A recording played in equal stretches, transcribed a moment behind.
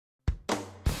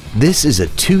This is a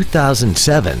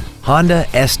 2007 Honda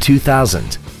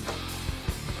S2000.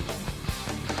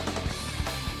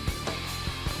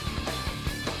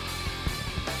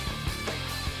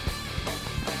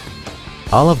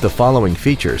 All of the following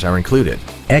features are included: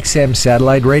 XM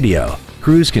satellite radio,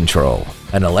 cruise control,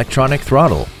 an electronic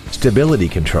throttle, stability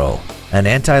control, an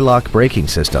anti-lock braking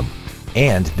system,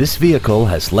 and this vehicle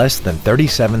has less than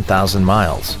 37,000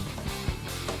 miles.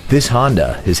 This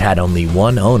Honda has had only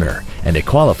one owner and it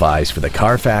qualifies for the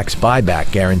Carfax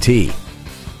buyback guarantee.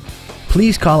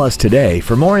 Please call us today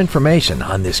for more information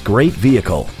on this great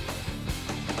vehicle.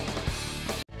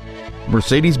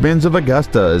 Mercedes-Benz of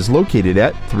Augusta is located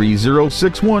at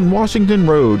 3061 Washington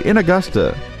Road in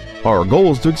Augusta. Our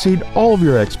goal is to exceed all of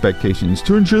your expectations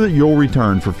to ensure that you'll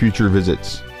return for future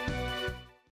visits.